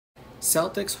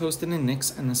Celtics hosted the Knicks,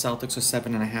 and the Celtics are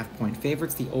 7.5-point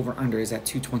favorites. The over-under is at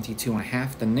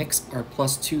 222.5. The Knicks are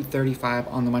plus 235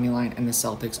 on the money line, and the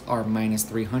Celtics are minus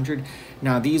 300.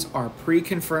 Now, these are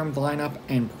pre-confirmed lineup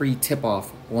and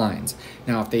pre-tip-off lines.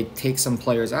 Now, if they take some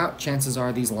players out, chances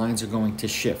are these lines are going to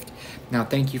shift. Now,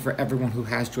 thank you for everyone who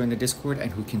has joined the Discord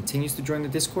and who continues to join the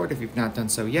Discord. If you've not done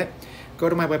so yet, go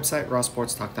to my website,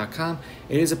 rawsportstalk.com.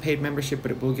 It is a paid membership,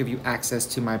 but it will give you access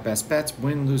to my best bets.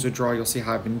 Win, lose, or draw, you'll see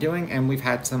how I've been doing, and we've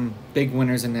had some big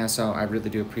winners in there, so I really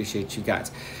do appreciate you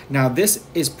guys. Now, this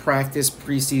is practice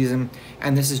preseason,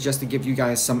 and this is just to give you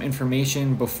guys some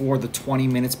information before the 20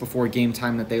 minutes before game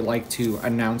time that they like to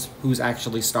announce who's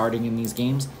actually starting in these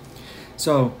games.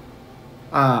 So,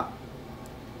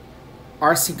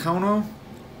 Arcidiacono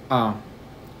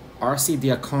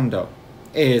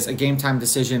is a game time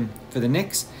decision for the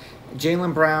Knicks.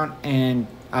 Jaylen Brown and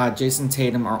Jason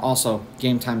Tatum are also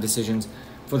game time decisions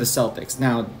for the Celtics.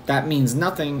 Now, that means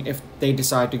nothing if they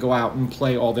decide to go out and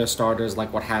play all their starters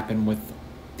like what happened with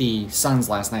the Suns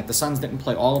last night. The Suns didn't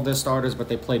play all of their starters, but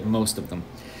they played most of them.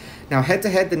 Now,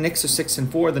 head-to-head, the Knicks are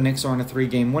 6-4. The Knicks are on a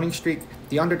 3-game winning streak.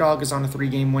 The underdog is on a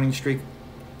 3-game winning streak.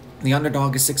 The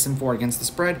underdog is 6-4 against the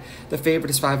spread. The favorite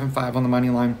is 5-5 on the money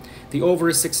line. The over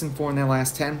is 6-4 in their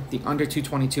last 10. The under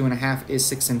 222.5 is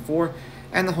 6-4.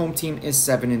 And the home team is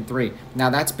 7-3. Now,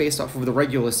 that's based off of the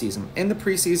regular season. In the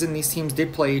preseason, these teams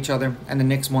did play each other, and the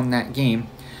Knicks won that game,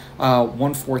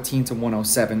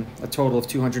 114-107, a total of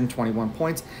 221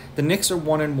 points. The Knicks are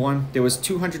 1-1. There was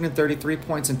 233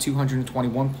 points and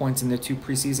 221 points in their two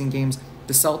preseason games.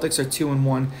 The Celtics are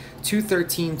 2-1,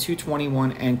 213,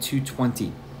 221, and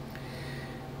 220.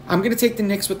 I'm going to take the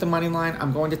Knicks with the money line.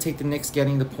 I'm going to take the Knicks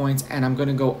getting the points, and I'm going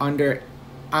to go under.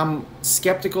 I'm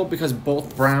skeptical because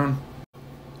both Brown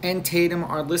and Tatum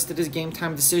are listed as game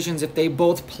time decisions. If they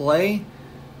both play,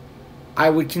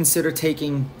 I would consider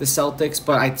taking the Celtics,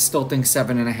 but I still think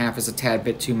 7.5 is a tad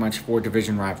bit too much for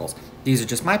division rivals. These are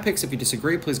just my picks. If you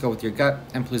disagree, please go with your gut,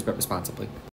 and please bet responsibly.